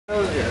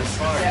Yes.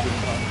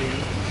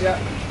 Yeah.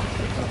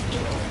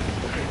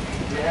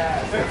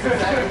 Yeah. That's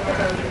exactly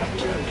what I was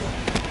doing.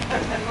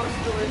 Most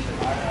delicious.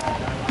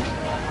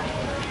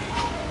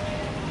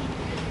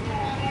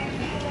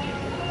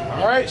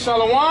 All right,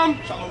 Shalom.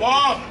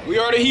 Shalom. We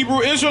are the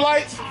Hebrew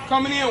Israelites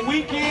coming in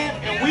week in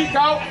and week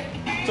out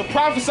to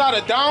prophesy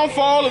the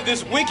downfall of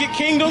this wicked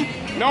kingdom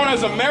known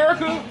as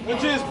America,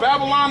 which is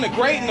Babylon the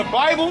Great in the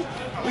Bible.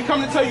 We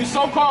come to tell you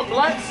so-called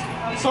blacks,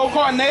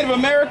 so-called Native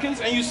Americans,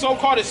 and you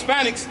so-called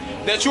Hispanics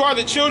that you are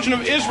the children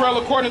of Israel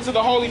according to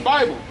the Holy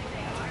Bible,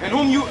 and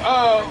whom you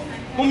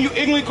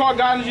ignorantly call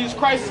God and Jesus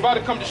Christ is about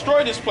to come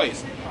destroy this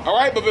place. All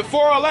right, but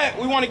before all that,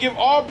 we want to give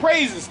all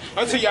praises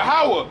unto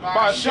Yahweh,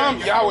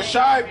 Ba'ashem, Yahweh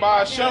Shai,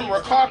 Ba'ashem,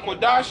 Rakah,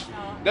 Kodash.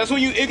 That's whom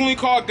you ignorantly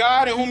call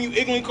God and whom you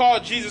ignorantly call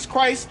Jesus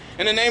Christ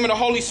in the name of the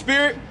Holy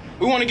Spirit.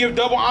 We want to give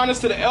double honors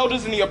to the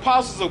elders and the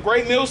apostles of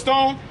Great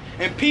Millstone,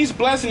 and peace,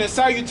 blessing, and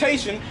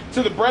salutation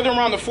to the brethren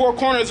around the four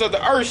corners of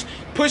the earth,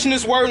 pushing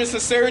this word in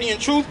sincerity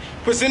and truth,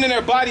 presenting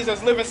their bodies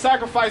as living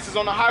sacrifices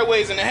on the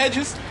highways and the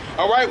hedges.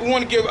 All right, we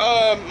want to give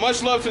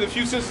much love to the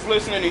few sisters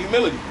listening in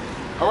humility.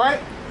 All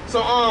right,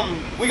 so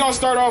we're gonna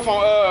start off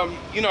on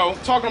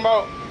talking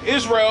about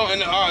Israel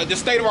and the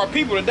state of our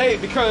people today,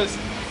 because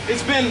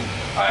it's been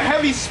a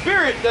heavy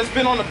spirit that's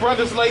been on the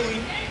brothers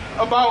lately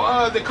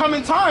about the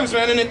coming times,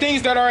 man, and the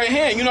things that are at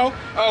hand.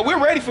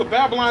 We're ready for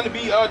Babylon to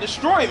be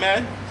destroyed,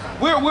 man.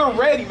 We're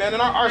ready, man,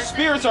 and our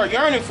spirits are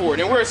yearning for it,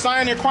 and we're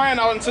sighing and crying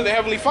out unto the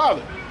Heavenly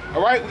Father.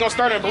 All right, we're gonna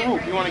start in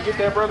Baruch. You want to get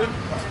that, brother?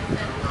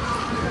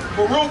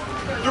 Baruch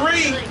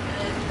 3,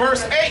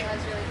 verse 8.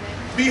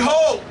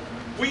 Behold,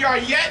 we are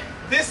yet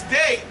this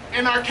day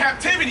in our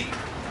captivity,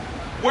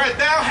 where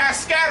thou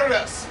hast scattered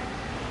us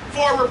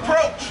for a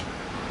reproach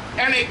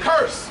and a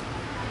curse.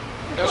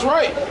 That's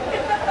right. Is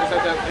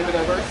that the end of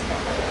that verse?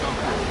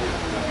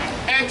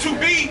 And to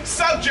be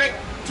subject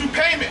to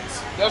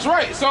payments. That's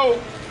right. So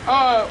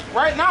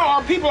right now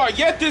our people are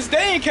yet this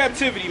day in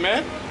captivity,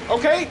 man.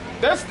 Okay,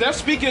 that's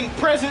speaking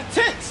present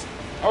tense.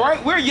 All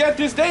right, we're yet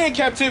this day in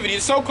captivity.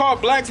 The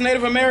so-called blacks,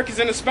 Native Americans,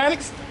 and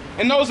Hispanics,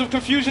 and those of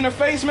confusion of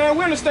face, man,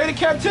 we're in a state of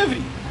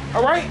captivity.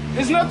 All right,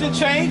 there's nothing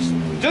changed.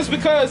 Just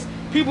because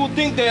people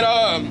think that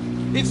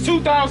it's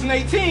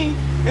 2018,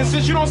 and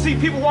since you don't see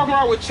people walking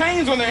around with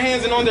chains on their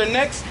hands and on their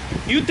necks,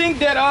 you think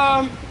that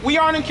we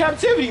aren't in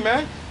captivity,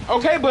 man.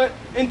 Okay, but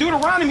in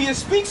Deuteronomy, it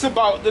speaks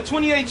about the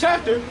 28th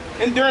chapter,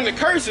 and during the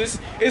curses,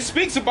 it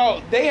speaks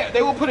about they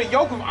will put a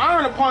yoke of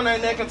iron upon their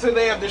neck until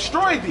they have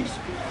destroyed thee.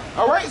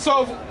 All right,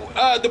 so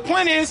the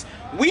point is,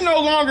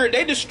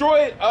 they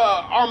destroyed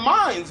our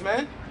minds,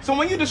 man. So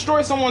when you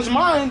destroy someone's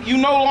mind, you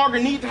no longer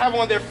need to have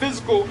on their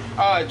physical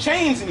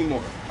chains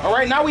anymore. All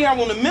right, now we have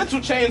on the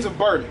mental chains of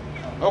burden.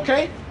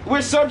 Okay,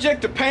 we're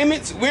subject to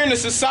payments. We're in a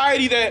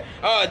society that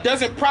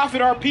doesn't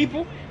profit our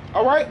people.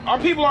 All right, our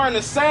people are in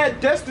a sad,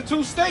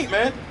 destitute state,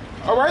 man.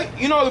 All right,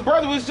 the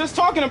brother was just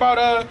talking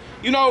about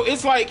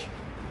it's like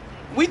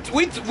we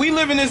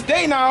live in this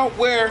day now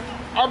where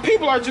our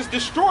people are just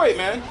destroyed,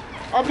 man.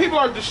 Our people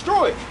are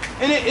destroyed,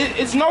 and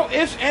it's no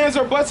ifs, ands,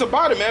 or buts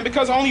about it, man,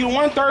 because only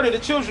 1/3 of the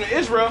children of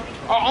Israel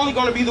are only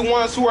going to be the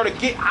ones who are to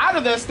get out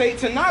of that state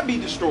to not be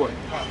destroyed.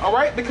 All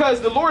right,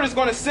 because the Lord is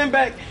going to send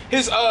back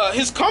his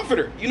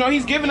comforter.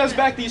 He's giving us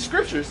back these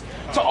scriptures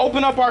to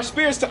open up our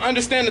spirits to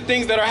understand the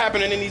things that are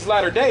happening in these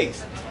latter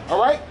days. All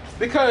right,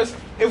 because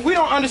if we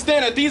don't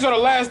understand that these are the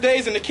last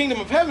days and the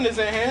kingdom of heaven is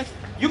at hand,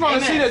 you're going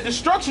to see that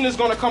destruction is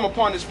going to come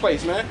upon this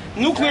place, man.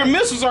 Nuclear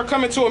missiles are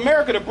coming to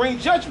America to bring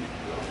judgment.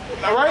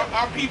 All right,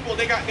 our people,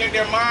 they got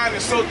their mind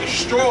is so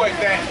destroyed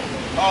that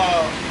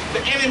the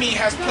enemy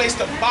has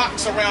placed a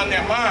box around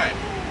their mind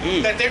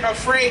that they're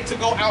afraid to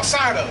go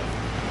outside of.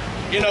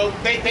 They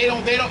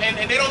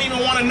don't even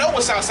want to know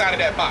what's outside of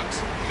that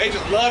box. They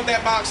just love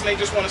that box and they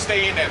just want to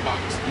stay in that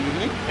box.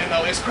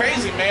 It's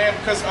crazy, man,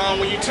 because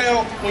when you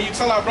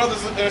tell our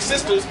brothers and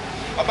sisters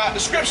about the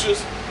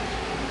scriptures,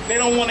 they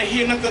don't want to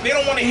hear nothing. They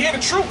don't want to hear the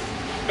truth.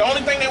 The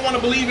only thing they want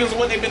to believe is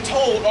what they've been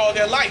told all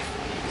their life.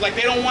 Like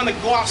they don't want to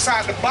go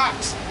outside the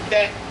box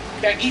that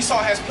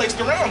Esau has placed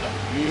around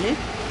them.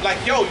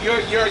 Like, yo, you're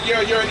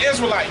an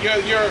Israelite.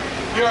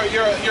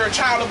 You're a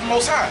child of the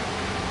Most High.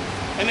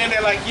 And then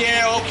they're like,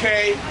 yeah,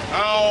 okay,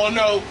 I don't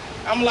know.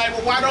 I'm like,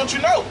 well, why don't you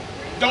know?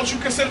 Don't you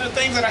consider the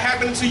things that are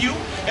happening to you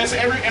and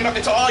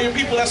to all your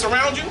people that's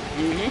around you?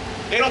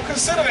 They don't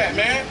consider that,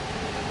 man.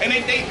 And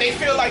they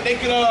feel like they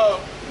could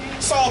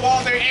solve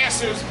all their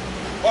answers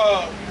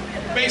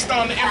based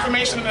on the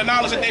information and the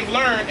knowledge that they've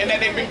learned and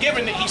that they've been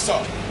given to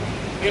Esau.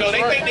 They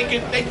think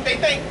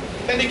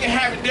that they can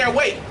have it their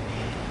way.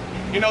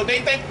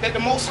 They think that the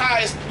Most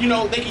High is,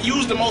 they can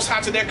use the Most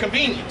High to their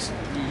convenience.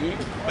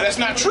 But that's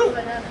not true.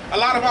 A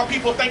lot of our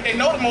people think they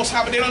know the Most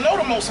High, but they don't know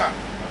the Most High.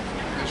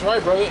 That's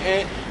right, brother.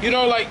 And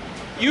like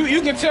you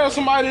can tell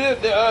somebody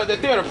that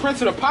they're the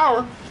prince of the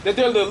power, that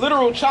they're the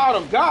literal child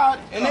of God,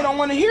 and they don't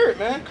want to hear it,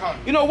 man.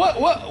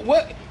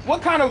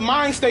 What kind of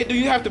mind state do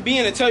you have to be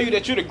in to tell you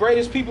that you're the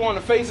greatest people on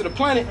the face of the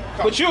planet,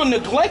 but you'll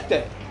neglect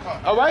that?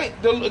 All right,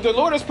 the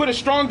Lord has put a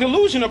strong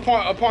delusion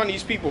upon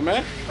these people,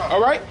 man.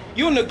 All right,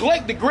 you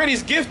neglect the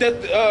greatest gift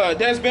that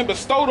that's been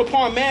bestowed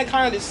upon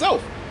mankind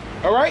itself.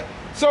 All right,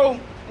 so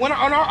when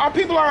our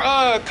people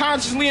are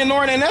consciously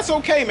ignoring, and that's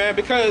okay, man,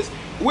 because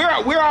we're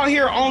out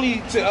here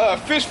only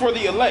to fish for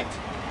the elect.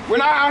 We're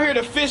not out here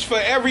to fish for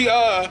every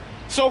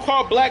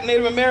so-called black,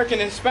 Native American,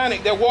 and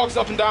Hispanic that walks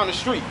up and down the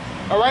street.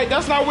 All right,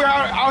 that's not what we're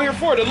out here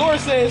for. The Lord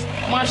says,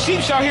 "My sheep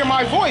shall hear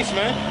my voice,"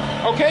 man.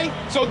 Okay,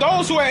 so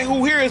those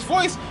who hear His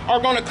voice are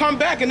going to come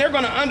back and they're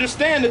going to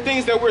understand the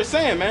things that we're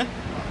saying, man.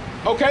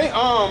 Okay,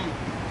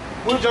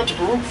 we'll jump to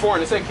Baruch 4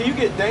 and say, can you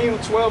get Daniel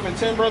 12 and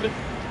 10, brother?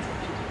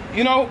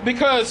 You know,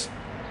 because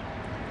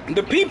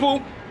the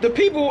people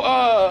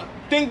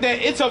think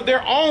that it's of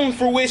their own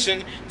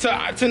fruition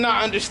to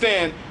not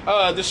understand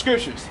the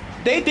scriptures.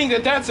 They think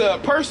that that's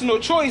a personal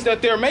choice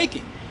that they're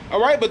making.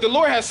 All right, but the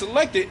Lord has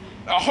selected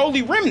a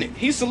holy remnant.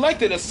 He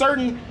selected a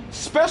certain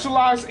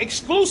specialized,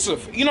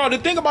 exclusive. You know, the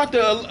thing about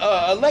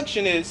the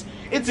election is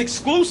it's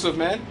exclusive,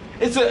 man.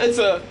 It's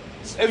a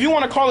if you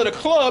want to call it a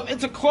club,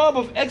 it's a club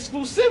of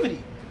exclusivity.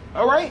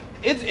 All right,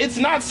 it's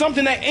not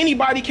something that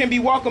anybody can be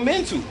welcomed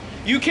into.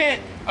 You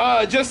can't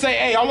just say,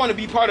 hey, I want to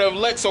be part of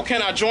elect, so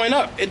can I join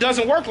up? It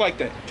doesn't work like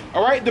that.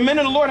 All right, the men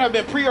of the Lord have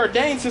been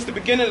preordained since the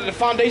beginning of the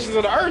foundations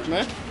of the earth,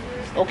 man.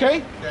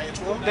 Okay,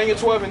 Daniel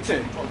 12 and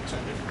 10.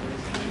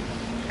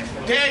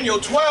 Daniel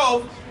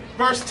 12,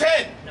 verse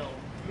 10.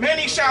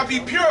 Many shall be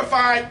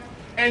purified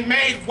and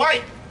made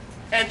white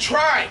and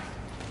tried,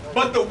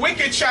 but the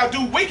wicked shall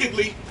do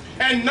wickedly,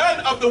 and none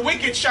of the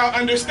wicked shall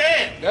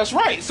understand. That's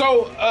right.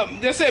 So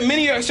they said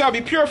many shall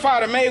be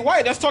purified and made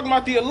white. That's talking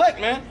about the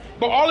elect, man.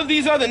 But all of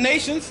these other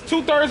nations,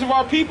 2/3 of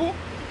our people,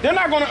 they're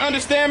not going to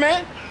understand,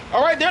 man.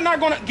 All right, they're not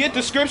going to get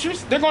the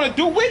scriptures. They're going to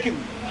do wickedly.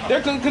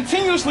 They're going to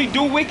continuously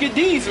do wicked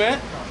deeds, man,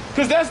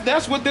 because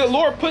that's what the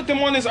Lord put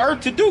them on this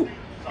earth to do.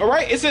 All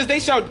right, it says they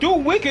shall do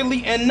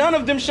wickedly and none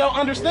of them shall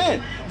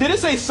understand. Did it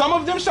say some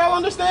of them shall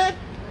understand?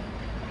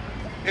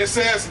 It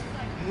says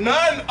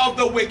none of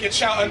the wicked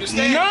shall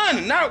understand.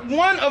 None, not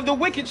one of the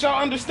wicked shall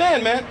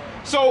understand, man.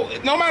 So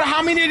no matter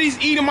how many of these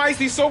Edomites,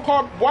 these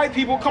so-called white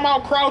people come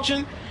out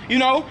crouching, you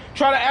know,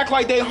 try to act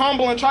like they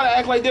humble and try to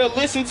act like they'll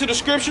listen to the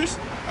scriptures,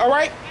 all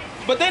right?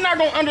 But they're not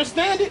going to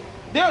understand it.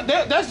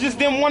 That's just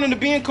them wanting to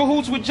be in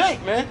cahoots with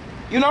Jake, man.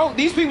 You know,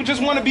 these people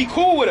just want to be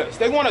cool with us.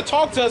 They want to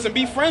talk to us and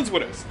be friends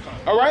with us.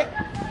 All right?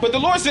 But the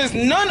Lord says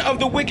none of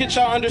the wicked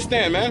shall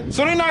understand, man.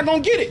 So they're not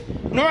going to get it.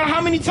 No matter how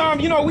many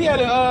times, you know, we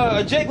had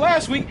a Jake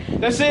last week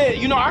that said,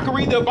 you know, I can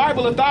read the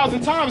Bible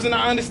 1,000 times and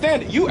I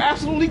understand it. You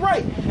absolutely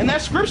right. And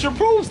that scripture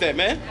proves that,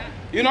 man.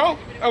 You know,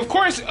 of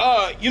course,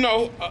 you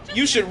know,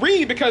 you should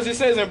read because it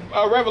says in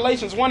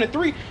Revelations 1 and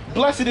 3,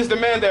 blessed is the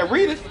man that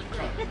readeth.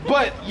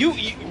 But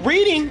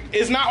reading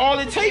is not all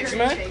it takes,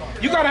 man.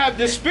 You got to have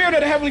the spirit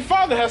of the Heavenly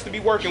Father has to be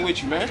working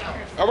with you, man.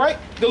 All right?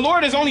 The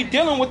Lord is only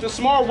dealing with the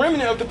small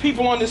remnant of the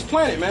people on this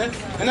planet, man.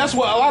 And that's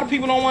what a lot of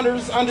people don't want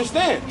to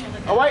understand.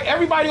 All right?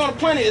 Everybody on the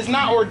planet is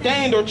not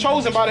ordained or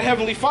chosen by the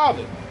Heavenly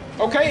Father.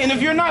 Okay? And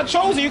if you're not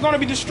chosen, you're going to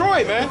be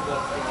destroyed, man.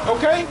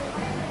 Okay?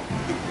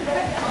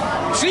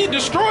 See,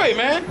 destroyed,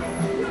 man.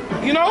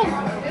 You know?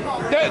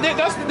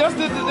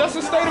 That's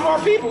the state of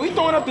our people. We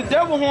throwing up the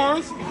devil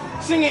horns,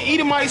 singing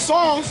Edomite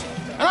songs,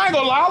 and I ain't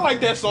gonna lie, I like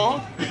that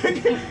song.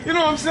 You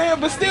know what I'm saying?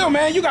 But still,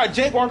 man, you got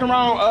Jake walking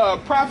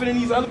around profiting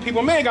these other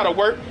people. Man, gotta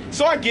work,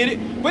 so I get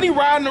it. But he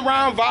riding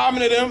around, vibing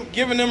to them,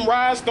 giving them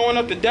rides, throwing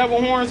up the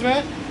devil horns,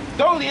 man.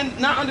 Those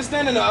not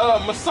understanding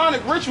the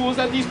Masonic rituals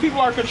that these people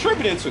are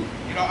contributing to.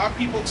 You know, our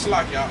people,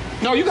 slack, y'all.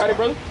 No, you got it,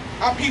 brother.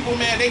 Our people,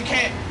 man, they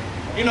can't,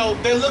 you know,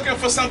 they're looking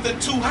for something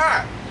too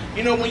high.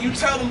 You know, when you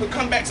tell them to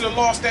come back to the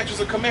law, statutes,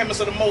 and commandments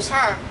of the Most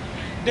High,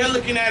 they're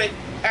looking at it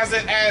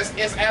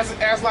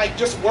as like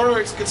just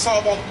words could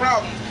solve all the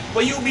problems.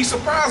 But you'll be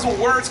surprised what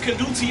words can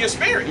do to your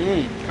spirit,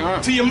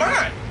 to your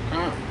mind.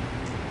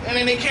 And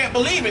then they can't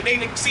believe it.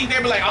 They see, they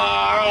be like, oh,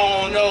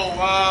 I don't know.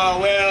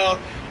 Well,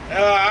 all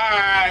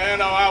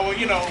right,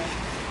 you know,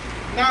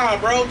 nah,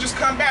 bro, just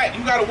come back.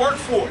 You got to work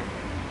for it.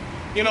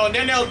 You know, and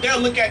then they'll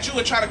look at you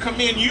and try to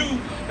commend you.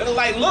 They're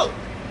like, look,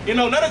 you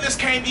know, none of this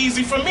came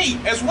easy for me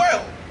as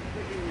well.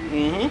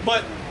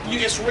 But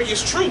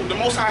it's true. The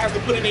Most High has to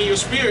put it in your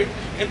spirit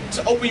and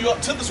to open you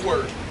up to this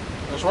word.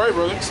 That's right,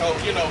 brother. So,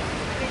 you know,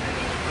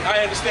 I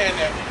understand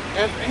that.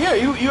 And yeah,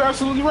 you're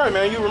absolutely right,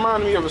 man. You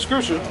reminded me of a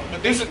scripture.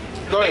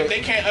 But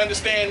they can't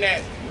understand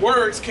that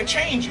words can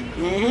change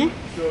you.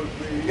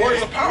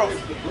 Words are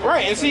powerful.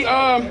 Right, and see,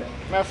 matter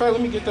of fact,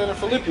 let me get that in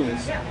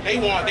Philippians. They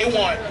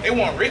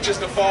want riches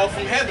to fall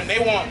from heaven. They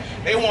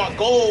want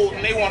gold,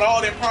 and they want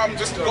all their problems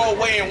just to go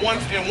away in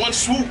one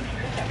swoop.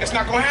 It's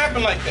not gonna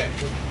happen like that.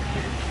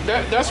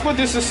 That's what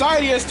this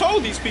society has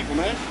told these people,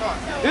 man.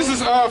 This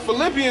is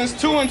Philippians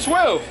 2 and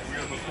 12.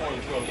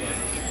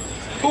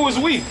 Who is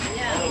we?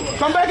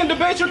 Come back and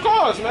debate your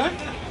cause, man.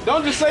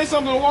 Don't just say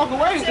something and walk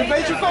away.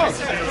 Debate your cause.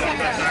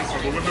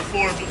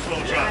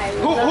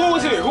 Who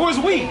is here? Who is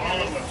we?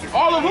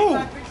 All of who?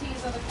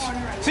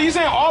 So you're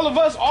saying all of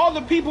us, all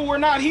the people were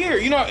not here.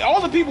 You know,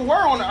 all the people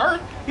were on the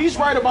earth. He's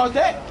right about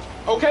that.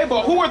 Okay,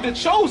 but who are the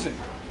chosen?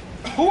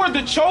 Who are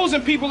the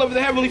chosen people of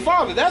the Heavenly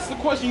Father? That's the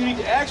question you need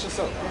to ask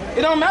yourself.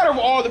 It don't matter if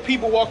all the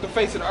people walk the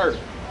face of the earth.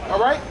 All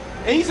right?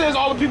 And he says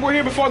all the people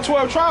here before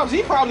 12 tribes,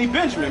 he probably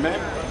Benjamin, man.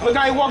 Look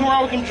how he walking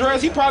around with them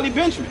dreads, he probably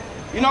Benjamin.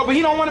 You know, but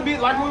he don't want to be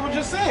like we were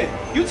just saying.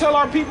 You tell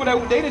our people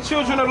that they the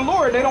children of the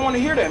Lord, they don't want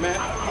to hear that, man.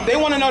 They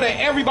want to know that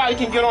everybody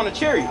can get on the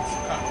chariots.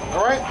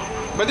 All right?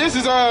 But this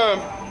is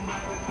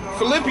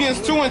Philippians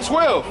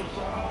 2:12.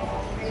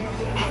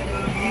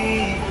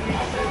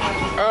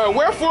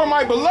 Wherefore,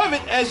 my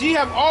beloved, as ye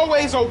have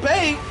always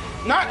obeyed,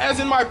 not as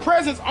in my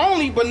presence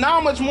only, but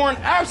now much more in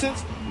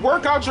absence,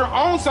 work out your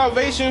own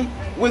salvation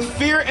with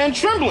fear and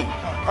trembling.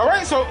 All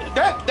right, so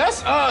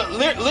that's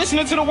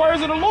listening to the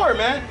words of the Lord,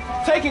 man.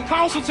 Taking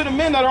counsel to the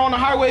men that are on the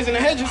highways and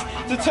the hedges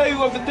to tell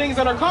you of the things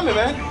that are coming,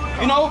 man.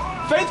 You know,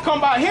 faith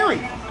come by hearing.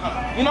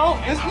 You know,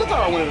 and look at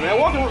our women, man.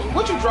 Walking,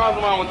 what you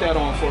driving around with that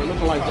on for?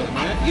 Looking like that,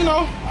 man. You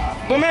know,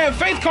 but man,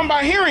 faith come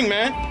by hearing,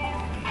 man.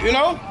 You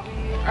know.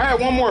 I had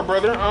one more,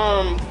 brother.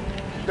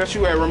 That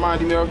you had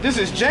reminded me of. This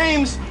is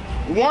James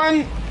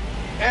 1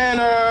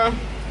 and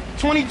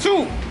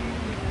 22.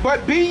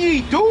 But be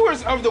ye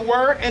doers of the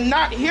word and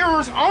not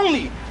hearers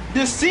only,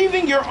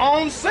 deceiving your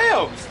own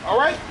selves. All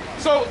right.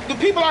 So the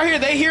people out here,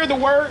 they hear the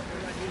word,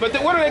 but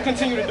what do they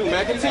continue to do,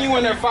 man? Continue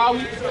in their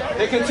folly.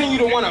 They continue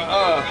to want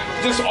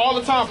to just all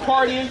the time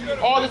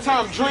partying, all the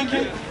time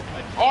drinking,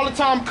 all the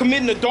time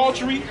committing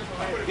adultery,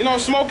 you know,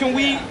 smoking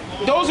weed.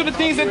 Those are the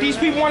things that these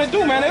people want to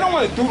do, man. They don't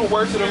want to do the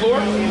works of the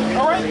Lord.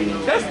 All right,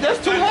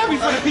 that's too heavy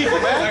for the people,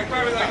 man.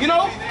 You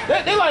know,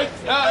 they like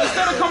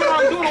instead of coming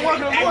out and doing the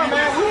work of the Lord,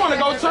 man, we want to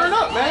go turn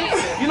up, man.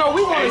 You know,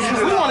 we want to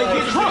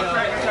get drunk.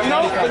 You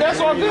know, but that's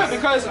all good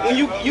because when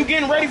you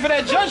getting ready for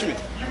that judgment.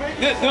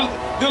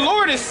 The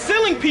Lord is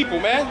sealing people,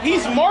 man.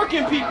 He's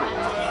marking people,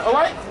 all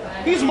right?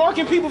 He's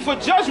marking people for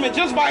judgment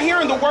just by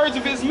hearing the words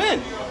of his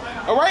men,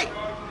 all right?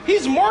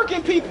 He's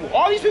marking people.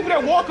 All these people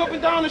that walk up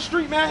and down the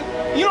street, man,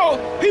 you know,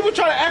 people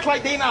try to act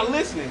like they not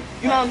listening,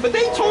 you know, but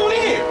they tune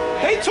in.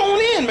 They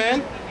tune in,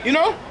 man, you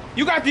know?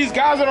 You got these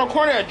guys that are on the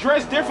corner that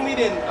dress differently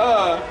than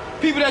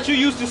people that you're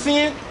used to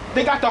seeing.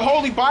 They got the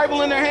Holy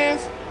Bible in their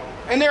hands,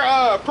 and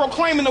they're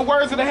proclaiming the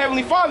words of the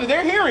Heavenly Father.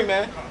 They're hearing,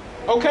 man,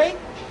 okay?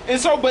 And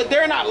so, but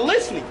they're not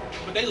listening.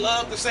 But they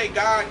love to say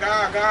God,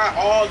 God, God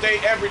all day,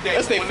 every day.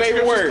 That's their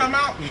favorite word.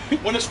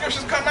 When the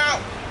scriptures come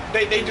out,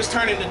 they just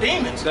turn into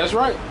demons. That's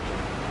right.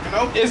 You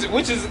know?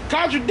 Which is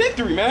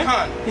contradictory, man.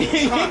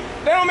 They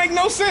don't make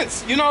no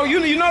sense. You know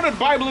the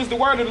Bible is the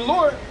word of the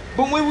Lord,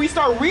 but when we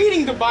start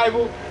reading the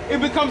Bible,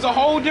 it becomes a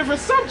whole different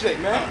subject,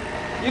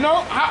 man. You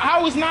know,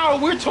 how is now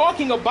we're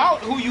talking about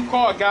who you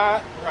call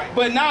God, right,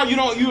 but now you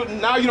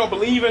don't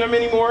believe in him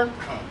anymore.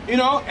 You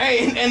know,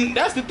 hey, and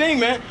that's the thing,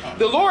 man.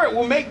 The Lord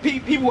will make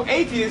people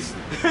atheists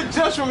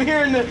just from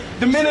hearing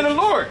the men of the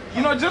Lord.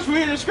 You know, just from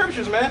hearing the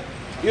scriptures, man.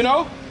 You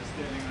know,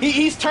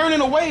 he's turning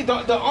away the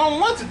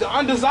unwanted, the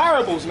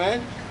undesirables,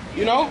 man.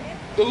 You know,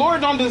 the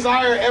Lord don't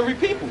desire every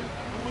people.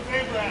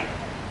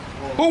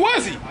 Who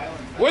was he?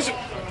 Was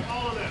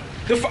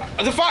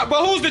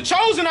but who's the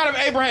chosen out of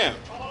Abraham?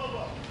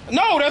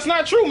 No, that's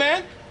not true,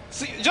 man.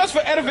 See, just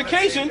for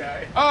edification,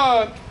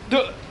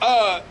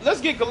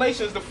 let's get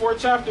Galatians, the 4th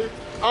chapter.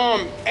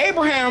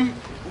 Abraham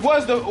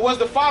was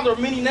the father of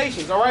many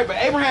nations, all right? But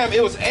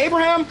it was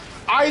Abraham,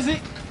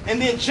 Isaac,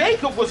 and then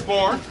Jacob was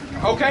born,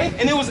 okay?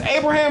 And it was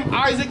Abraham,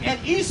 Isaac, and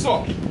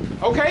Esau,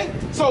 okay?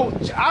 So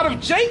out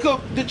of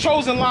Jacob, the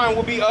chosen line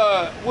will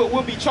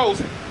be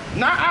chosen,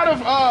 not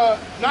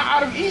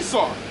out of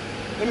Esau.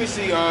 Let me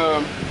see.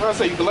 What I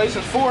say?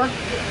 Galatians 4.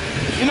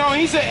 You know,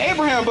 he said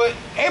Abraham, but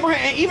Abraham,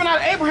 and even out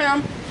of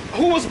Abraham,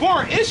 who was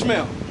born?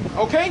 Ishmael,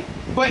 okay?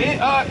 But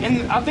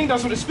and I think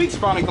that's what it speaks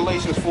about in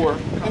Galatians 4.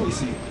 Let me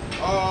see.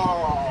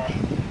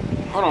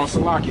 Hold on,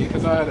 Salakia,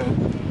 because I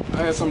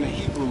had some in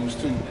Hebrews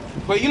too.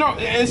 But you know,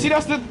 and see,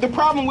 that's the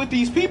problem with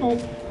these people.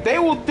 They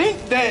will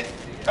think that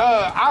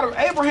out of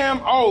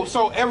Abraham,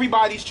 so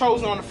everybody's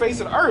chosen on the face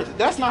of the earth.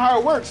 That's not how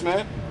it works,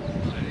 man.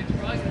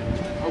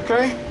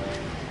 Okay.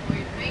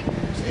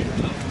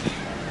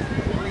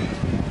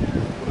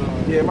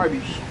 Yeah, it might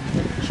be.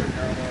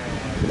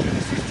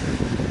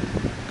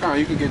 Come on,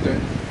 you can get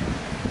that.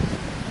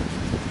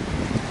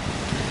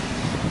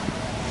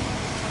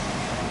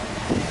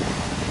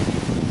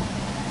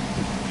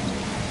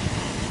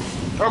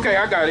 Okay,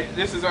 I got it.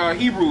 This is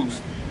Hebrews.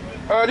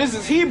 This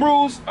is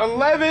Hebrews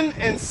 11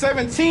 and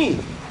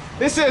 17.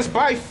 It says,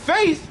 by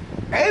faith,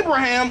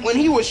 Abraham, when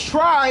he was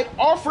tried,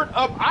 offered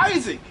up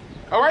Isaac.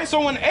 All right,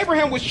 so when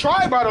Abraham was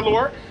tried by the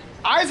Lord,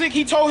 Isaac,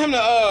 he told him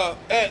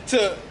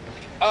to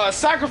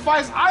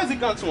sacrifice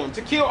Isaac unto him,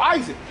 to kill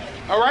Isaac.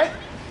 All right?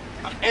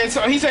 And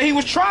so he said he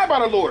was tried by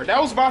the Lord. That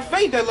was by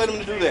faith that led him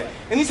to do that.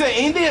 And he said,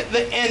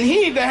 and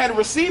he that had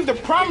received the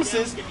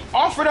promises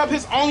offered up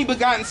his only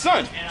begotten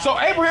son. So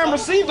Abraham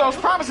received those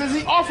promises.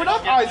 He offered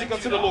up Isaac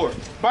unto the Lord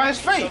by his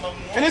faith.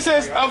 And it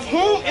says, of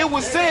whom it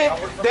was said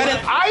that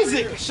in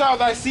Isaac shall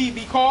thy seed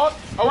be called.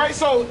 All right,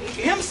 so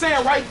him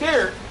saying right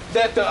there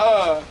that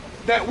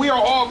that we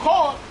are all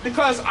called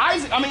because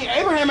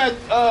Abraham had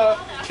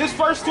his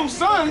first two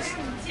sons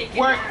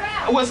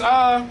was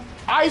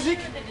Isaac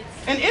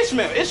and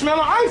Ishmael.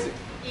 Ishmael and Isaac.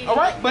 All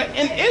right, but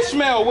and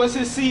Ishmael was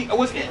his seed.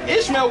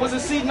 Ishmael was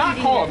his seed not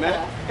called,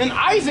 man. And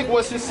Isaac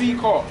was his seed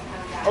called.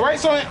 All right,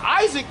 so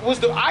Isaac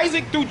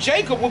through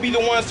Jacob will be the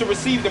ones to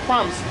receive the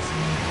promises.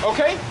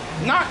 Okay,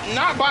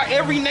 not by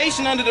every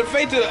nation under the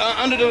faith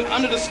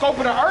under the scope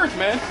of the earth,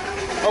 man.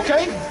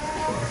 Okay.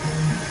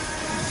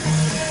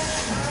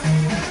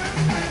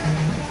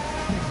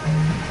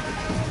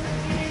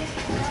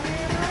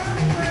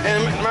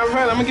 And matter of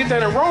fact, I'm gonna get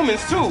that in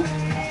Romans too.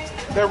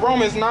 That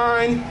Romans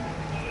 9,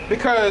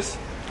 because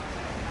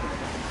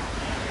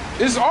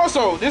this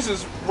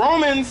is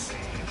Romans.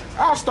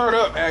 I'll start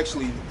up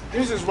actually.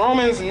 This is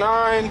Romans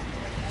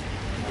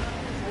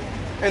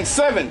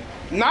 9:7.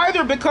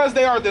 Neither because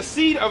they are the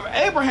seed of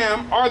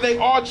Abraham are they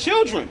all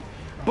children,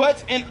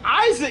 but in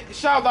Isaac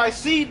shall thy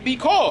seed be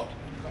called.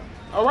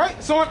 All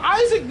right. So in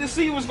Isaac the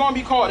seed was going to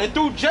be called, and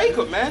through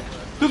Jacob, man,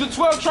 through the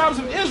 12 tribes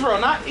of Israel,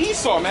 not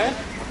Esau, man.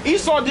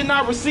 Esau did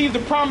not receive the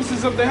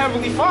promises of the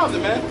Heavenly Father,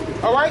 man.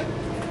 All right.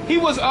 He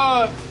was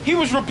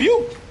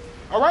rebuked.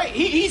 All right.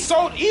 He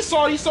sold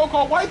Esau, these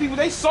so-called white people.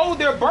 They sold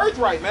their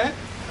birthright, man,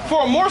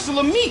 for a morsel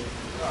of meat.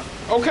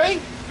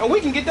 Okay. And we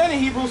can get that in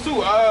Hebrews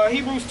too.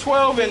 Hebrews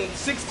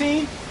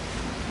 12:16.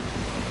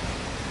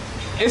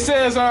 It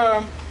says,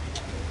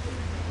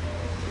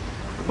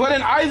 but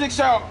in Isaac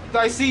shall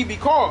thy seed be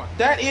called.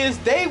 That is,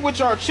 they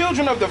which are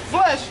children of the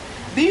flesh,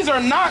 these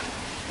are not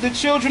the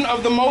children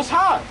of the Most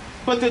High.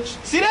 But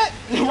see that?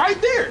 Right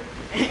there.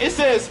 It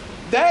says,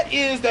 that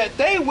is, that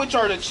they which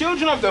are the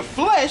children of the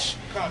flesh,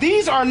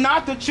 these are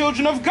not the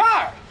children of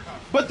God.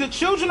 But the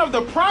children of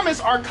the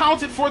promise are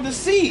counted for the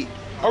seed.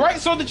 All right,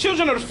 so the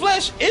children of the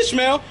flesh,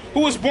 Ishmael, who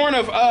was born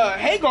of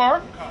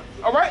Hagar,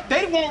 all right,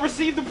 they won't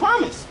receive the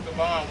promise. The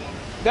bondwoman.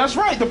 That's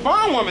right, the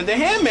bondwoman, the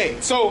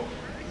handmaid. So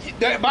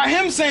by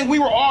him saying we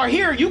were all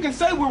here, you can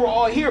say we were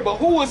all here, but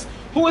who is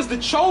the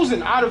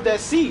chosen out of that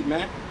seed,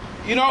 man?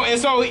 You know, and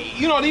so,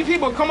 you know, these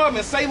people come up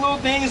and say little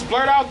things,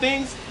 blurt out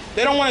things.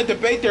 They don't want to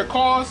debate their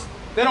cause.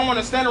 They don't want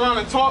to stand around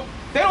and talk.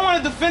 They don't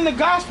want to defend the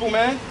gospel,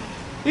 man.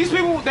 These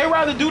people, they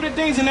rather do the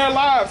things in their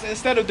lives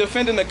instead of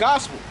defending the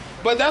gospel.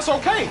 But that's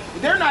okay.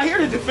 They're not here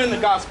to defend the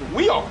gospel.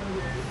 We are.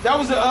 That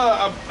was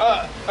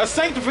a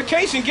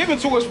sanctification given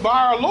to us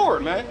by our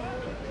Lord, man.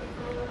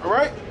 All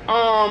right.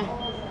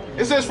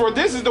 It says, for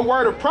this is the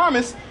word of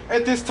promise.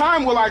 At this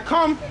time will I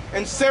come,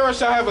 and Sarah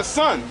shall have a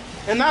son.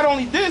 And not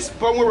only this,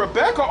 but when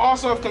Rebekah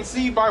also have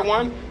conceived by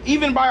one,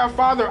 even by our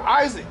father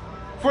Isaac.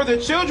 For the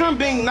children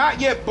being not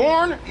yet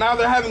born,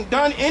 neither having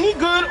done any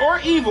good or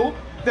evil,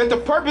 that the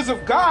purpose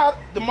of God,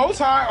 the Most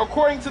High,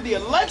 according to the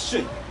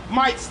election,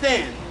 might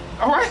stand.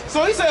 All right?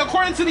 So he said,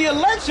 according to the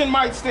election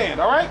might stand.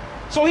 All right?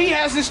 So he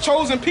has his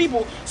chosen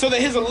people so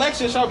that his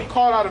election shall be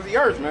called out of the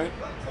earth, man.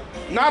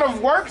 Not of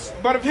works,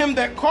 but of him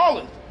that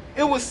calleth.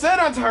 It was said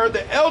unto her,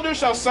 the elder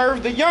shall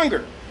serve the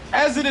younger.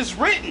 As it is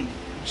written,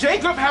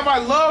 Jacob have I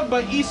loved,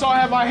 but Esau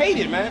have I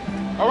hated, man.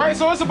 All right?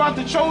 So it's about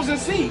the chosen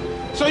seed.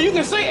 So you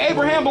can say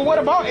Abraham, but what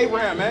about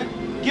Abraham, man?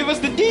 Give us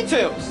the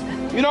details.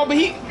 You know, but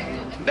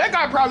that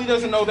guy probably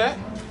doesn't know that.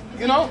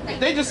 You know,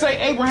 they just say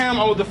Abraham,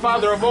 oh, the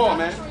father of all,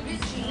 man.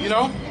 You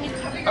know?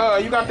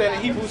 You got that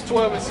in Hebrews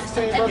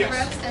 12:16, brother?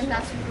 Yes.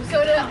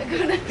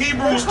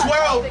 Hebrews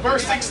 12,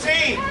 verse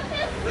 16.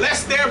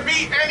 Lest there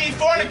be any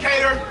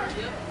fornicator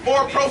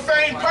or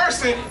profane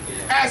person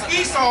as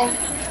Esau,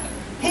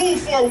 who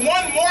for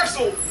one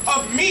morsel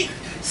of meat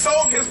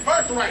sold his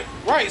birthright.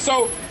 Right,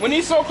 so when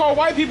these so-called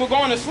white people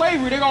go into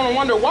slavery, they're going to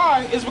wonder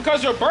why. It's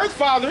because your birth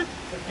father,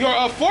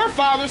 your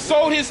forefather,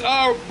 sold his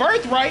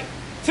birthright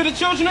to the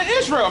children of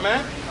Israel,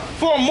 man,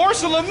 for a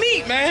morsel of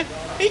meat, man.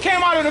 He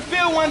came out of the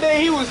field one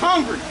day, he was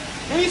hungry.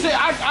 And he said,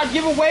 I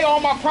give away all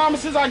my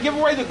promises, I give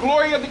away the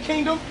glory of the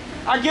kingdom,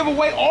 I give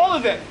away all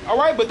of that, all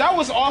right? But that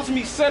was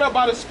ultimately set up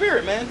by the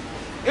Spirit, man.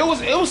 It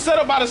was set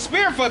up by the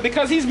Spirit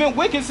because he's been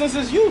wicked since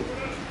his youth,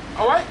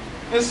 all right?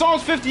 In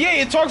Psalms 58,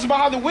 it talks about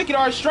how the wicked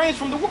are estranged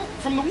from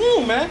the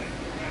womb, man.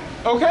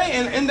 Okay,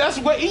 and that's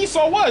what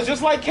Esau was,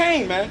 just like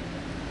Cain, man.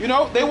 You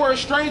know, they were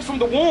estranged from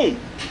the womb.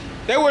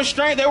 They were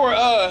estranged.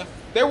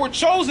 They were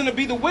chosen to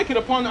be the wicked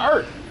upon the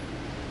earth.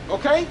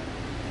 Okay.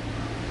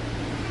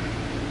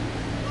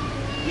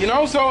 You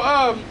know,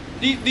 so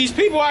these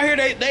people out here,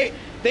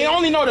 they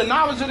only know the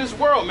knowledge of this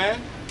world,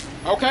 man.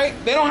 Okay,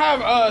 they don't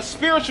have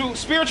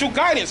spiritual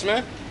guidance,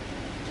 man.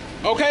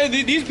 Okay,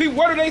 these people,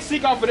 what do they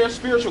seek out for their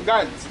spiritual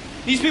guidance?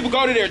 These people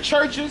go to their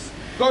churches,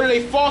 go to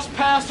their false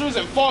pastors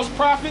and false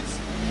prophets.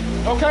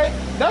 Okay,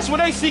 that's where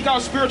they seek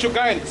out spiritual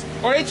guidance,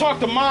 or they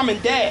talk to mom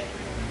and dad.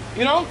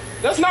 You know,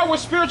 that's not where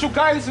spiritual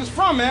guidance is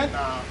from, man.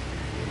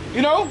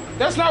 You know,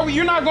 that's not where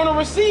you're not going to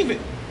receive it.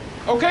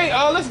 Okay,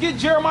 let's get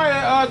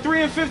Jeremiah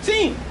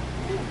 3:15.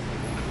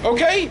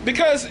 Okay,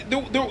 because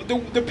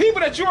the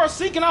people that you are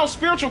seeking out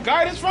spiritual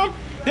guidance from,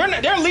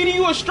 they're leading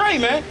you astray,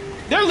 man.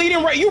 They're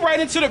leading you right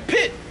into the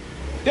pit.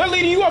 They're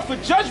leading you up for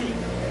judgment.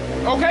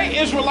 Okay,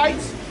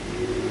 Israelites,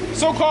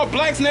 so-called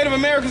blacks, Native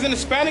Americans, and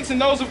Hispanics,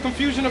 and those of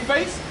confusion of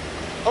faith.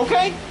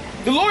 Okay,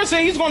 The Lord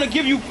said he's going to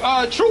give you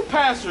true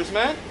pastors,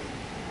 man.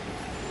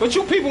 But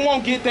you people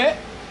won't get that.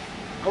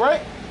 All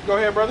right? Go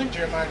ahead, brother.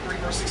 Jeremiah 3,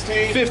 verse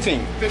 16.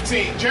 15.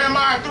 15.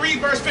 Jeremiah 3,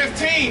 verse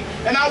 15.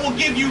 And I will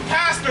give you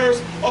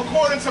pastors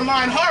according to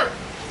mine heart,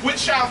 which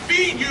shall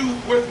feed you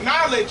with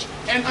knowledge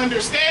and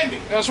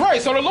understanding. That's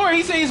right. So the Lord,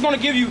 he said he's going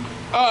to give you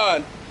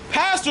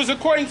pastors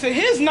according to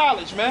his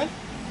knowledge, man.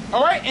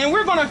 All right? And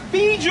we're going to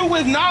feed you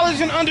with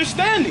knowledge and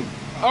understanding.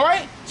 All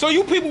right? So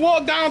you people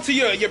walk down to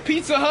your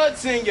Pizza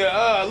Huts and your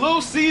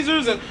Little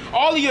Caesars and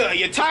all of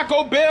your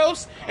Taco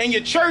Bells and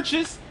your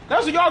churches.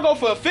 That's what y'all go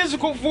for,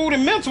 physical food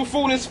and mental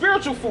food and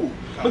spiritual food.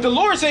 But the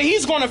Lord said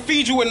he's going to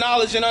feed you with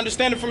knowledge and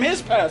understanding from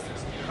his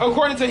pastors,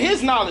 according to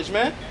his knowledge,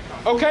 man.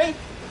 Okay?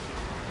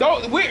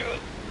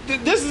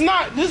 This is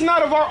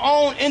not of our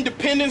own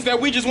independence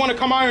that we just want to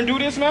come out and do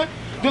this, man.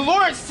 The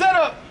Lord set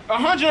up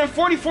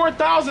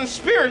 144,000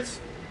 spirits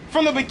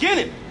from the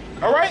beginning,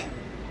 all right?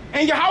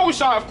 And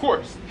Yahushua, of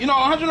course. You know,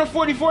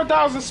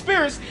 144,000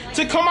 spirits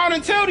to come out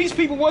and tell these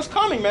people what's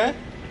coming, man.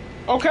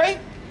 Okay?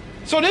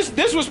 So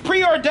this was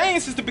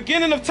preordained since the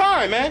beginning of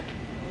time, man.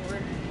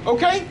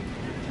 Okay?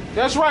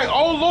 That's right.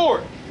 Oh,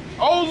 Lord.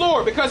 Oh,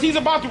 Lord. Because he's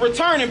about to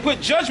return and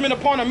put judgment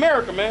upon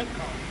America, man.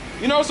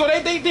 You know, so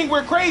they think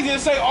we're crazy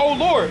and say, oh,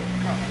 Lord.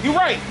 You're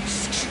right.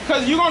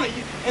 Because you're going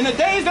to, in the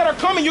days that are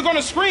coming, you're going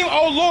to scream,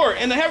 oh, Lord.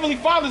 And the Heavenly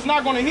Father's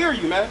not going to hear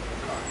you, man.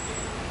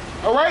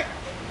 All right?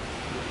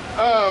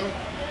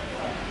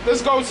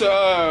 Let's go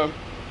to,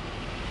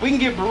 we can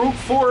get Baruch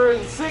 4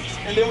 and 6,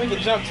 and then we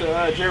can jump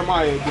to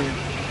Jeremiah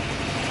again.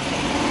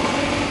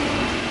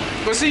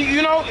 But see,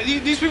 you know,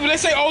 these people, they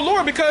say, oh,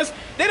 Lord, because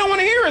they don't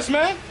want to hear us,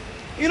 man.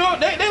 You know,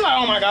 they like,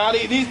 oh, my God,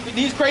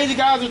 these crazy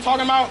guys are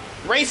talking about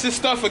racist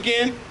stuff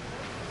again.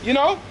 You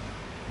know?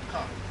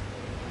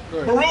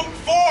 Baruch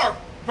 4,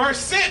 verse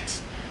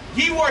 6.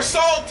 Ye were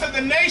sold to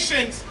the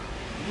nations,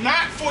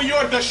 not for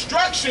your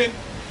destruction,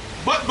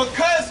 but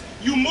because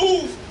you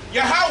moved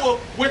Yahweh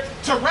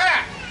to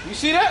wrath. You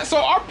see that? So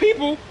our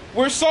people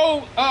were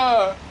sold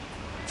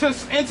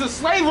into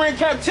slavery and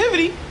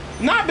captivity,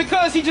 not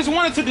because he just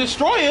wanted to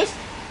destroy us.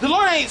 The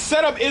Lord ain't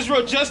set up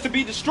Israel just to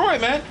be destroyed,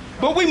 man.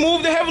 But we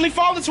moved the Heavenly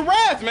Father to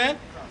wrath, man.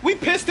 We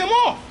pissed him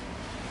off.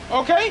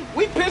 Okay?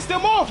 We pissed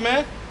him off,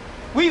 man.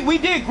 We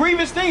did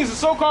grievous things. The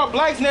so-called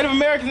blacks, Native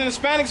Americans, and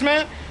Hispanics,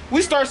 man.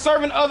 We start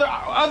serving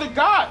other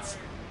gods.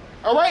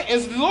 All right?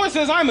 As the Lord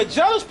says, I'm a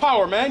jealous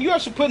power, man. You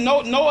should put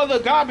no other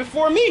God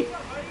before me.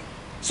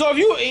 So if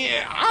you,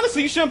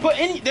 honestly, you shouldn't put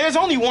any, there's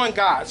only one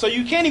God. So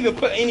you can't even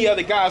put any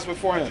other gods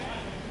before him.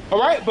 All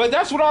right? But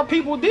that's what our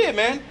people did,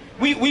 man.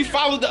 We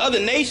followed the other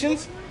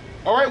nations.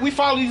 All right? We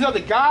followed these other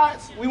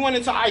gods. We went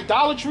into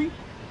idolatry.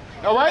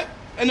 All right?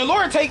 And the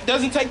Lord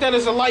doesn't take that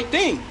as a light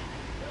thing.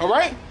 All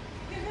right?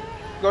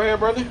 Go ahead,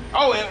 brother.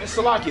 Oh, and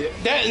Salakia.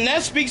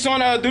 That speaks on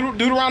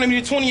Deuteronomy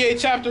 28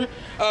 chapter,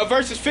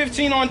 verses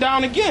 15 on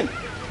down again.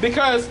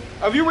 Because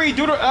if you read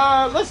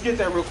let's get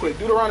that real quick.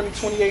 Deuteronomy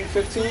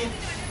 28:15.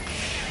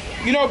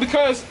 You know,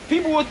 because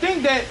people would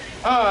think that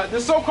the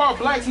so-called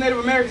blacks, Native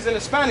Americans, and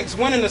Hispanics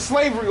went into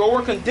slavery or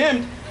were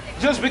condemned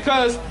just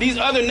because these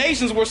other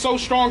nations were so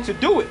strong to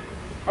do it.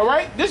 All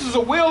right? This is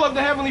a will of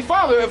the Heavenly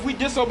Father if we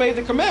disobey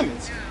the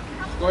commandments.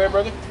 Go ahead,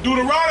 brother.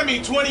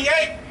 Deuteronomy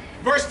 28,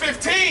 verse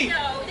 15.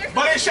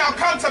 But it shall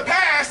come to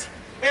pass,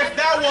 if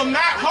thou wilt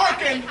not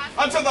hearken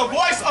unto the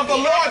voice of the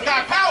Lord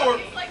thy power,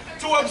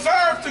 to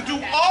observe to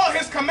do all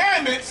his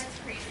commandments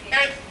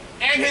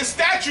and his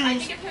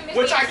statutes,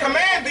 which I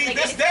command thee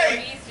this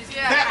day,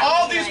 that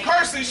all these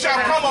curses shall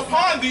come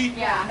upon thee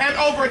and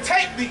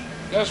overtake thee.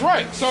 That's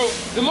right. So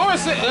the Lord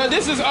said,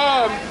 this is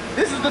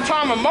the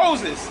time of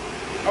Moses.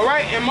 All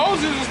right, and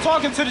Moses is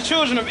talking to the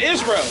children of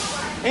Israel,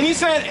 and he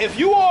said, if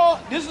you all,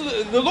 this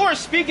is the Lord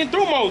speaking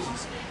through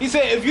Moses. He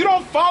said, if you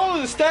don't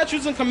follow the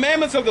statutes and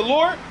commandments of the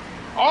Lord,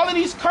 all of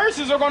these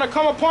curses are going to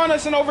come upon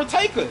us and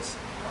overtake us.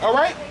 All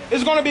right,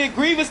 it's going to be a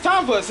grievous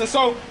time for us. And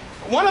so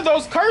one of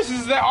those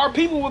curses is that our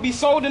people will be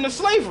sold into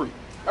slavery.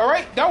 All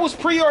right, that was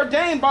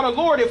preordained by the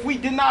Lord if we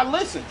did not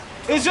listen.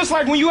 It's just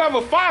like when you have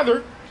a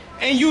father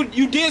and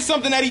you did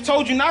something that he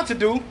told you not to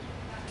do.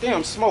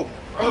 Damn, smoke.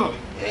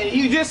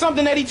 You did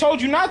something that he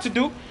told you not to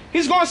do.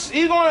 He's going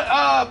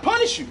to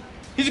punish you.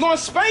 He's going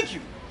to spank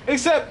you.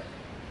 Except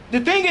the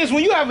thing is,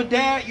 when you have a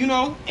dad, you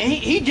know, and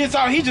he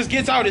just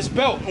gets out his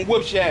belt and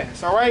whoops your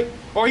ass, all right?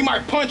 Or he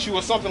might punch you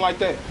or something like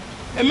that.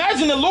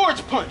 Imagine the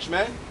Lord's punch,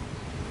 man.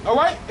 All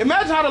right?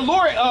 Imagine how the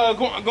Lord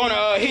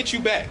gonna hit you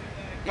back.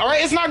 All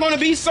right? It's not gonna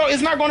be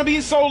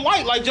so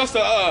light like just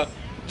a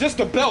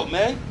belt,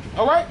 man.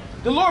 All right?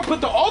 The Lord put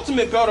the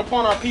ultimate belt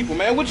upon our people,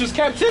 man, which is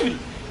captivity.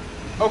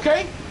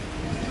 Okay?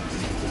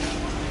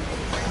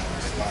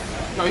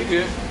 No, you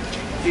good.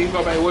 You can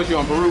go back. What's you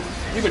on Baruch?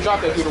 You can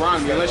drop that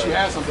Deuteronomy unless you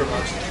have something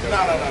about it. No.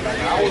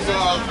 I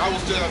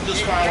was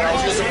just fine. I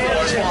was listening for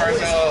as far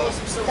as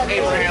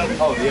Abraham.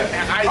 Oh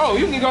yeah. Oh,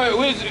 you can go ahead.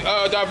 We'll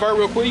divert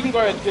real quick. You can go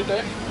ahead and get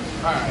that.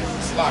 All right.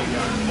 Slide,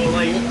 y'all. Well,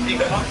 like,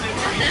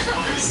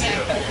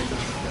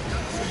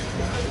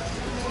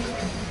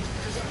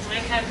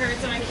 I've heard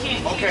so I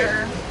can't Okay.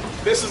 hear.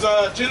 This is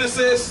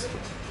Genesis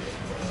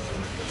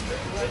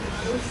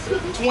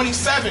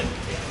 27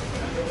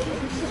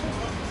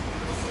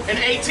 and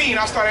 18.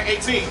 I'll start at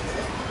 18.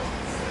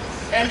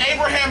 And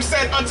Abraham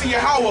said unto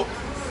Yahweh,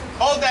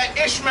 "Oh, that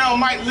Ishmael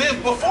might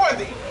live before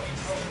thee."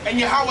 And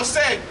Yahweh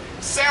said,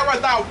 "Sarah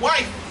thy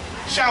wife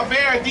shall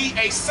bear thee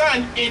a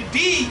son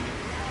indeed,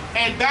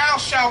 and thou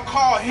shalt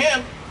call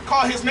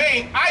his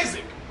name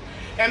Isaac.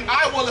 And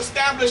I will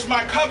establish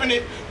my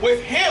covenant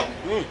with him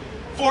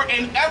for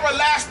an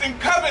everlasting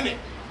covenant,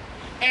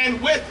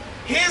 and with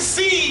his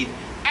seed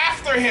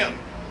after him.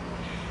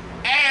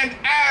 And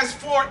as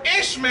for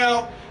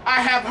Ishmael, I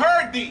have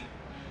heard thee.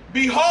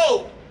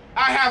 Behold,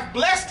 I have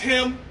blessed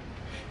him,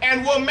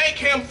 and will make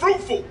him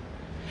fruitful,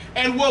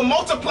 and will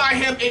multiply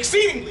him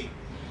exceedingly.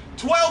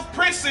 12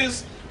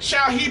 princes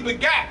shall he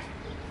beget,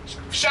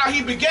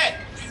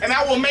 and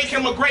I will make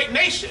him a great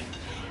nation.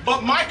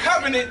 But my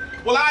covenant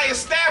will I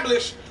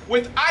establish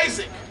with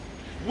Isaac,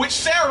 which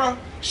Sarah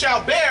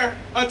shall bear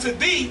unto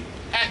thee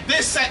at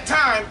this set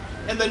time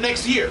in the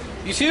next year."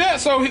 You see that?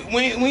 So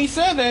when he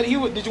said that, did you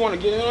want to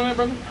get in on that,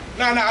 brother?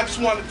 No, I just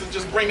wanted to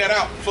just bring that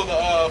out for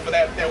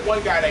that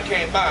one guy that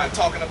came by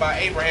talking about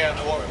Abraham,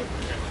 or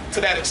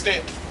to that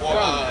extent, or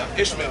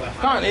Ishmael.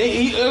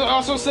 He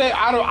also said,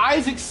 out of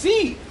Isaac's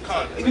seed.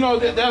 You know,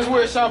 that's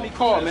where it shall be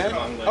called, man.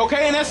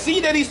 Okay, and that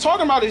seed that he's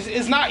talking about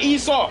is not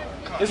Esau.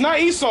 It's not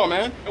Esau,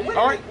 man.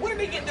 All right. Where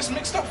did they get this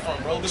mixed up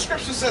from, bro? The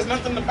scripture says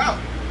nothing about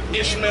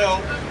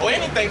Ishmael or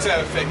anything to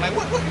that effect. Like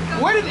what?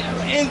 Where did?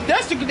 And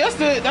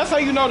that's how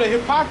you know the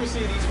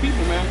hypocrisy of these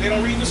people, man. They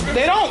don't read the scripture.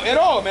 They don't at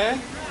all,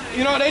 man.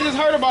 You know, they just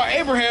heard about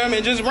Abraham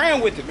and just ran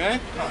with it, man.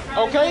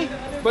 Okay,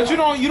 but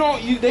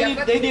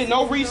they did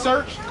no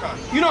research.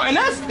 You know, and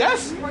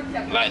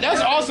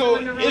that's also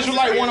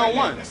Israelite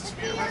 101.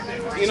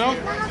 You know,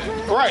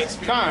 right?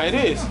 It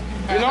is.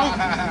 You know,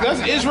 that's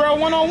Israel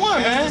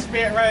 101, man. That's the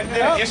spirit right there.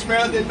 Yep.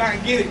 Ishmael did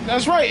not get it.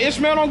 That's right.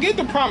 Ishmael don't get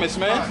the promise,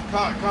 man.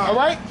 All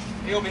right.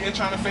 He over here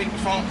trying to fake the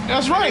phone.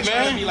 That's right, man.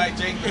 Trying to be like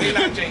Jake, but they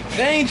not Jake.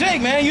 They ain't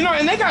Jake, man. You know,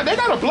 and they got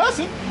a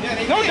blessing.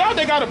 Yeah, no doubt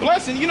they got a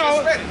blessing. You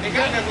know,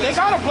 they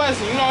got a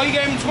blessing. You know, he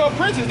gave them 12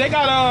 princes. They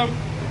got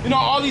you know,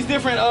 all these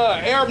different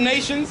Arab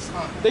nations.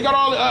 They got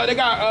all they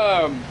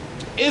got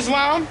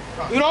Islam.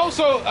 You know,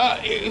 so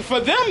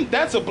for them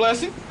that's a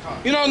blessing.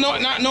 You know,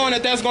 not knowing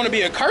that that's going to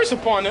be a curse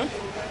upon them,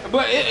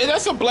 but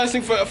that's a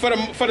blessing for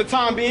the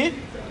time being.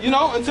 You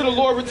know, until the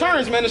Lord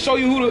returns, man, to show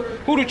you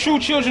who the true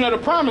children of the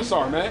promise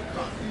are, man.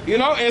 You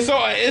know, and so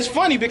it's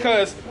funny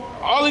because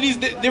all of these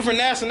different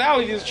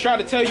nationalities try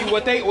to tell you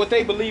what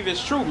they believe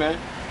is true, man.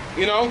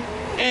 You know,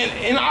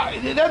 and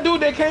that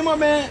dude that came up,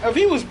 man, if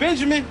he was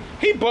Benjamin,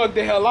 he bugged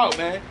the hell out,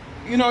 man.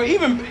 You know,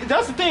 even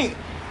that's the thing,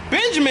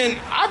 Benjamin,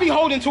 I be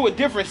holding to a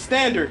different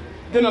standard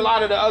than a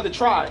lot of the other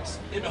tribes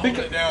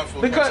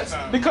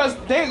because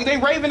they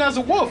raving as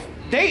a wolf.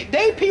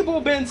 They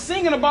people been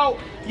singing about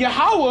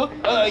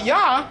Yahweh,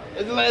 Yah,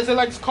 as they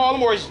like to call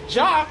him, or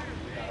Jah,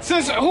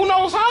 since who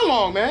knows how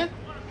long, man.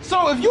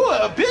 So if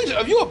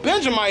you a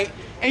Benjamite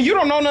and you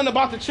don't know nothing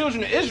about the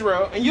children of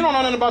Israel and you don't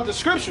know nothing about the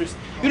scriptures,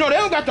 you know, they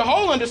don't got the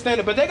whole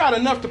understanding, but they got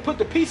enough to put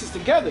the pieces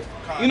together.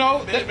 You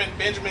know,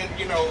 Benjamin,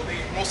 you know, the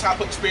Most High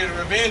put the spirit of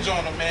revenge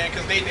on them, man,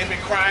 because they've been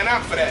crying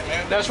out for that,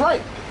 man. That's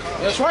right.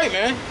 That's right,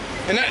 man.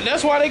 And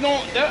that's why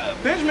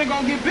Benjamin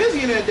gonna get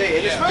busy in that day,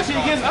 and especially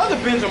against other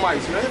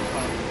Benjamites, man.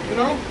 You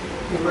know.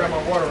 I'm gonna grab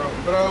my water out,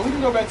 but we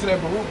can go back to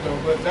that Baruch though.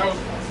 But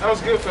that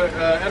was good for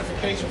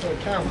edification for the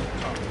camera.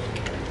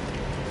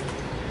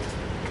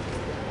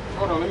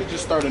 Hold on, let me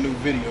just start a new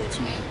video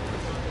too.